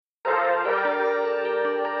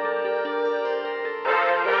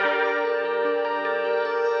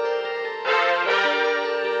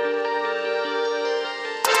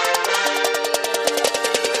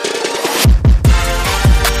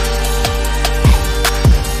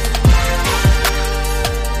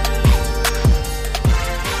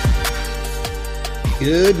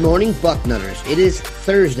Good morning, Bucknutters. It is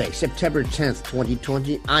Thursday, September 10th,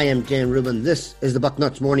 2020. I am Dan Rubin. This is the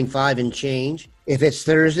Bucknuts Morning 5 and Change. If it's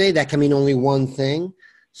Thursday, that can mean only one thing.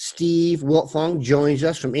 Steve Wiltfong joins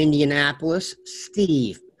us from Indianapolis.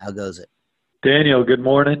 Steve, how goes it? Daniel, good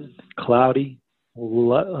morning. Cloudy,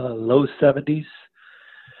 low 70s.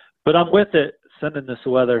 But I'm with it, sending this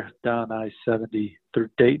weather down I-70 through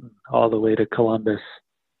Dayton all the way to Columbus.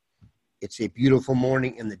 It's a beautiful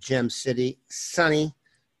morning in the Gem City. Sunny,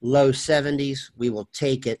 low 70s. We will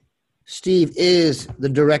take it. Steve is the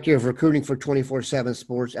director of recruiting for 24/7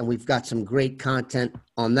 Sports, and we've got some great content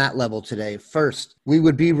on that level today. First, we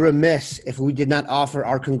would be remiss if we did not offer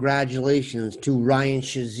our congratulations to Ryan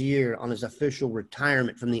Shazier on his official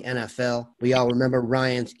retirement from the NFL. We all remember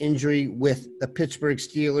Ryan's injury with the Pittsburgh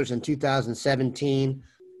Steelers in 2017.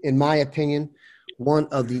 In my opinion, one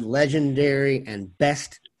of the legendary and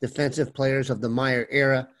best defensive players of the Meyer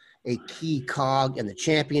era, a key cog in the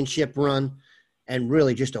championship run, and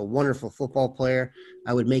really just a wonderful football player.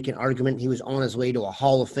 I would make an argument he was on his way to a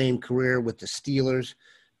Hall of Fame career with the Steelers.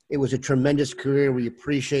 It was a tremendous career. We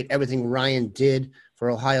appreciate everything Ryan did for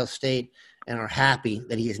Ohio State and are happy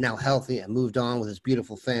that he is now healthy and moved on with his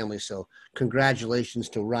beautiful family. So congratulations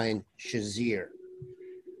to Ryan Shazier.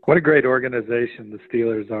 What a great organization the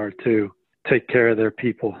Steelers are, too. Take care of their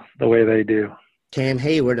people the way they do. Cam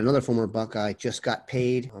Hayward, another former Buckeye, just got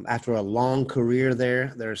paid. After a long career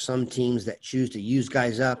there are some teams that choose to use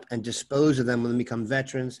guys up and dispose of them when they become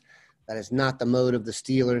veterans. That is not the mode of the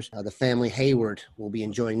Steelers. The family Hayward will be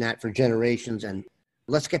enjoying that for generations. And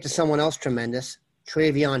let's get to someone else tremendous,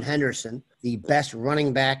 TreVeyon Henderson, the best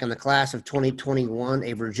running back in the class of 2021,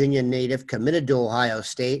 a Virginia native committed to Ohio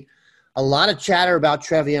State. A lot of chatter about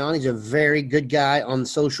TreVeyon. He's a very good guy on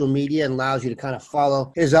social media and allows you to kind of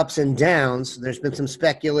follow his ups and downs. There's been some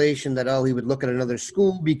speculation that, he would look at another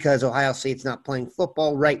school because Ohio State's not playing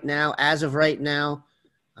football right now. As of right now,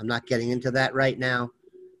 I'm not getting into that right now.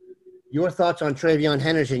 Your thoughts on TreVeyon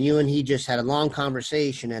Henderson? You and he just had a long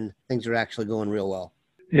conversation, and things are actually going real well.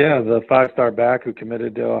 Yeah, the five-star back who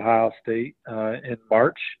committed to Ohio State in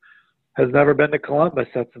March has never been to Columbus.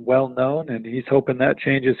 That's well known, and he's hoping that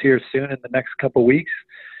changes here soon in the next couple of weeks.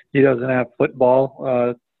 He doesn't have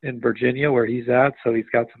football in Virginia where he's at, so he's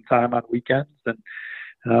got some time on weekends. And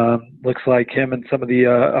looks like him and some of the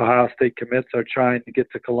Ohio State commits are trying to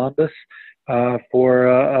get to Columbus for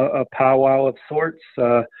a powwow of sorts.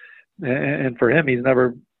 And for him, he's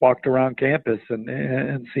never walked around campus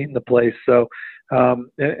and seen the place. So,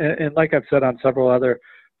 and like I've said on several other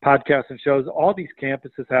podcasts and shows, all these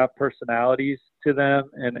campuses have personalities to them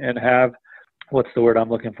and have, what's the word I'm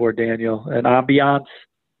looking for, Daniel, an ambiance.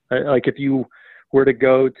 Like if you were to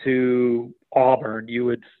go to Auburn, you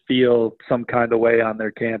would feel some kind of way on their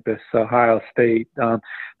campus. Ohio State,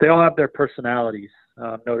 they all have their personalities,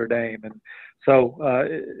 Notre Dame. And so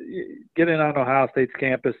getting on Ohio State's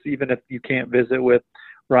campus, even if you can't visit with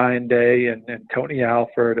Ryan Day and Tony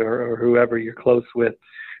Alford or whoever you're close with,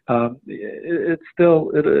 it'll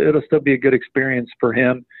still be a good experience for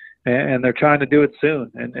him, and they're trying to do it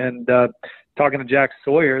soon. And talking to Jack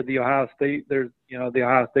Sawyer, the Ohio State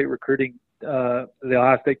recruiting, the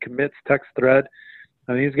Ohio State commits text thread.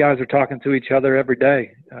 And these guys are talking to each other every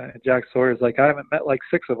day. Jack Sawyer's like, I haven't met like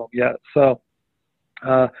 6 of them yet. So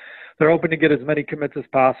they're hoping to get as many commits as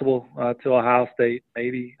possible to Ohio State.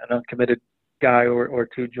 Maybe an uncommitted guy or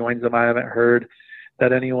 2 joins them. I haven't heard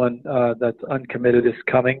that anyone that's uncommitted is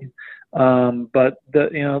coming. But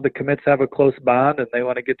the commits have a close bond and they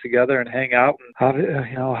want to get together and hang out.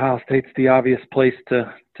 And Ohio State's the obvious place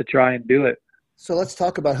to try and do it. So let's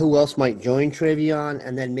talk about who else might join TreVeyon,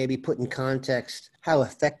 and then maybe put in context how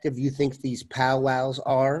effective you think these powwows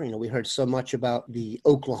are. We heard so much about the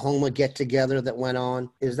Oklahoma get-together that went on.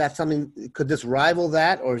 Is that something, could this rival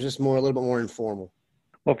that, or is this a little bit more informal?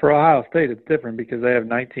 Well, for Ohio State, it's different because they have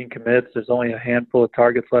 19 commits. There's only a handful of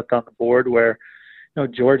targets left on the board where,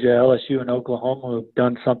 Georgia, LSU, and Oklahoma who have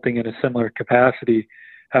done something in a similar capacity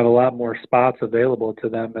have a lot more spots available to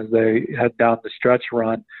them as they head down the stretch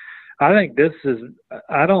run. I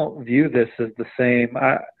don't view this as the same.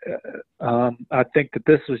 I think that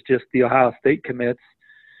this was just the Ohio State commits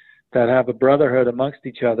that have a brotherhood amongst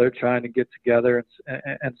each other, trying to get together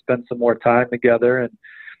and spend some more time together and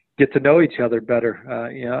get to know each other better.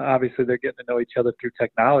 Obviously they're getting to know each other through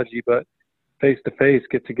technology, but face to face,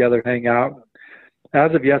 get together, hang out.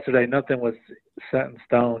 As of yesterday, nothing was set in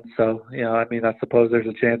stone. So, I suppose there's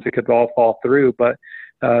a chance it could all fall through, but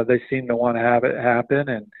they seem to want to have it happen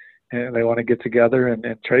and they want to get together. And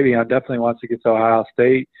TreVeyon definitely wants to get to Ohio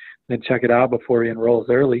State and check it out before he enrolls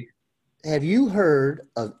early. Have you heard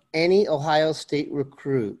of any Ohio State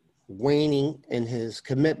recruit waning in his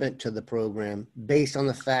commitment to the program based on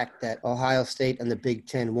the fact that Ohio State and the Big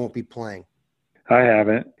Ten won't be playing? I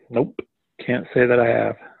haven't. Nope. Can't say that I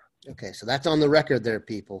have. Okay, so that's on the record there,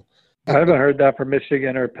 people. I haven't heard that from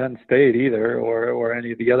Michigan or Penn State either, or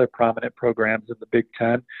any of the other prominent programs in the Big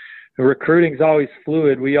Ten. The recruiting's always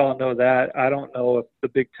fluid. We all know that. I don't know if the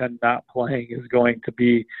Big Ten not playing is going to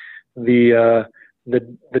be the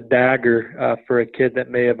dagger for a kid that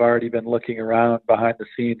may have already been looking around behind the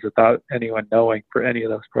scenes without anyone knowing for any of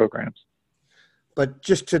those programs. But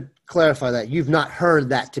just to clarify that, you've not heard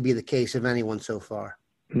that to be the case of anyone so far?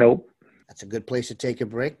 Nope. That's a good place to take a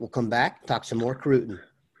break. We'll come back, talk some more recruiting.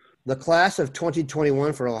 The class of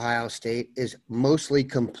 2021 for Ohio State is mostly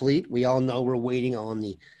complete. We all know we're waiting on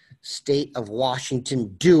the State of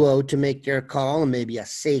Washington duo to make their call and maybe a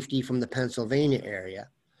safety from the Pennsylvania area.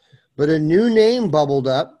 But a new name bubbled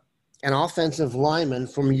up, an offensive lineman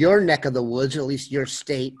from your neck of the woods, at least your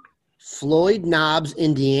state, Floyd Knobs,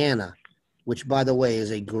 Indiana, which, by the way,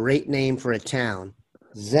 is a great name for a town.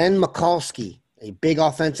 Zen Mikulski, a big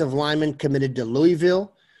offensive lineman committed to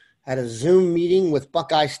Louisville, had a Zoom meeting with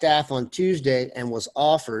Buckeye staff on Tuesday and was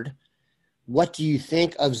offered. What do you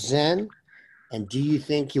think of Zen? And do you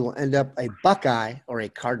think he will end up a Buckeye or a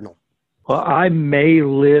Cardinal? Well, I may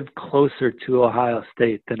live closer to Ohio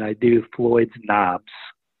State than I do Floyd's Knobs,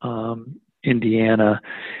 Indiana.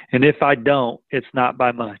 And if I don't, it's not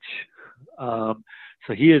by much.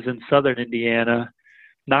 So he is in southern Indiana,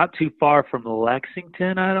 not too far from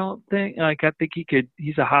Lexington, I don't think. I think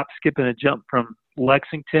he's a hop, skip, and a jump from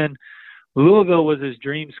Lexington. Louisville was his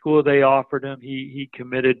dream school. They offered him. He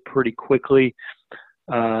committed pretty quickly.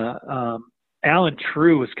 Alan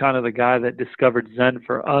True was kind of the guy that discovered Zen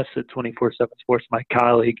for us at 24/7 Sports, my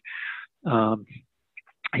colleague.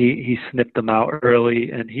 He sniffed him out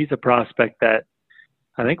early, and he's a prospect that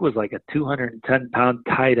I think was like a 210-pound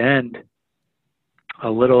tight end a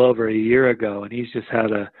little over a year ago, and he's just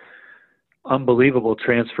had a unbelievable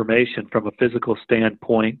transformation from a physical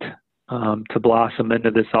standpoint to blossom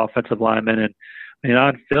into this offensive lineman. And I mean,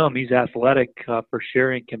 on film, he's athletic for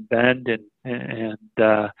sure and can bend and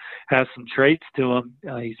has some traits to him.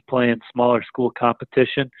 He's playing smaller school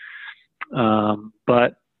competition,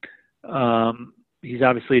 but he's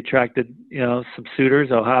obviously attracted, some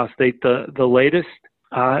suitors. Ohio State, the latest.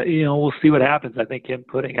 We'll see what happens. I think him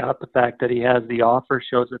putting out the fact that he has the offer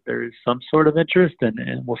shows that there is some sort of interest, and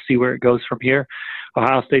we'll see where it goes from here.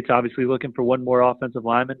 Ohio State's obviously looking for one more offensive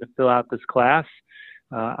lineman to fill out this class.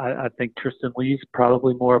 I think Tristan Lee's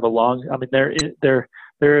probably more of a long. I mean,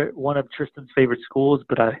 they're one of Tristan's favorite schools,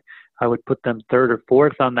 but I would put them third or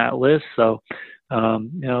fourth on that list. So,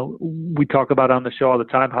 we talk about on the show all the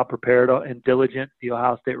time how prepared and diligent the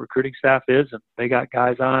Ohio State recruiting staff is, and they got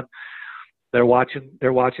guys on. They're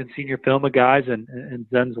watching senior film of guys, and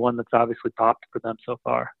Zen's one that's obviously popped for them so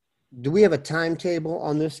far. Do we have a timetable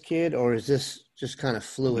on this kid, or is this just kind of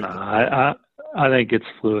fluid? No, I think it's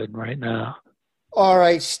fluid right now. All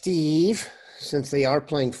right, Steve, since they are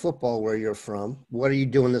playing football where you're from, what are you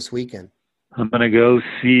doing this weekend? I'm going to go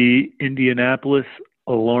see Indianapolis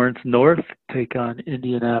Lawrence North take on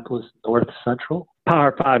Indianapolis North Central.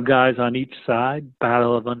 Power 5 guys on each side,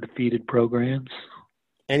 battle of undefeated programs.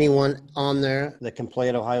 Anyone on there that can play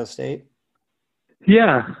at Ohio State?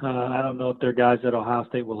 Yeah, I don't know if they're guys that Ohio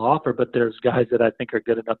State will offer, but there's guys that I think are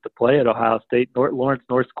good enough to play at Ohio State. Lawrence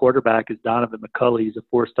North's quarterback is Donovan McCulley. He's a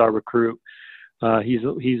 4-star recruit.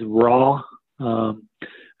 He's raw,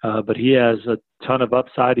 but he has a ton of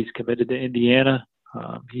upside. He's committed to Indiana.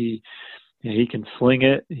 He can sling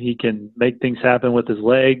it. He can make things happen with his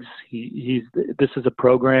legs. This is a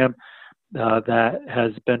program that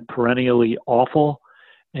has been perennially awful.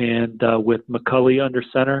 And with McCulley under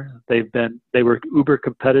center, they were uber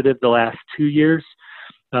competitive the last 2 years,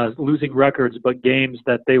 losing records, but games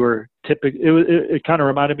that they were typical. It kind of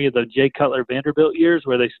reminded me of the Jay Cutler Vanderbilt years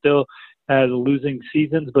where they still had losing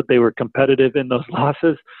seasons, but they were competitive in those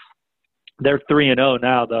losses. They're 3-0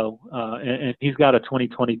 now, though, and he's got a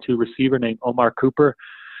 2022 receiver named Omar Cooper,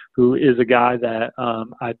 who is a guy that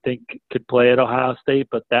I think could play at Ohio State,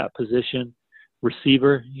 but that position.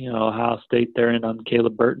 Receiver, Ohio State, they're in on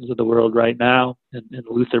Caleb Burton's of the world right now and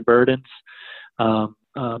Luther Burden's.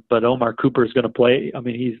 But Omar Cooper is going to play. I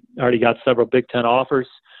mean, he's already got several Big Ten offers.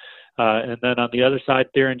 And then on the other side,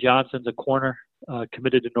 Theron Johnson's a corner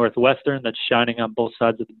committed to Northwestern that's shining on both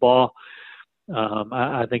sides of the ball.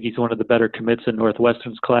 I think he's one of the better commits in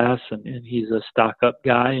Northwestern's class, and he's a stock-up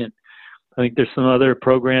guy. And I think there's some other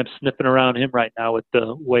programs sniffing around him right now with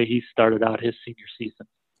the way he started out his senior season.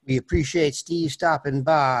 We appreciate Steve stopping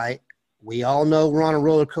by. We all know we're on a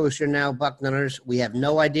roller coaster now, Bucknutters. We have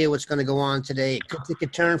no idea what's going to go on today. It could take a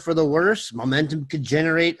turn for the worse. Momentum could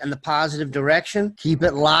generate in the positive direction. Keep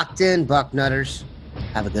it locked in, Bucknutters.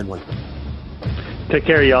 Have a good one. Take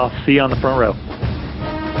care, y'all. See you on the front row.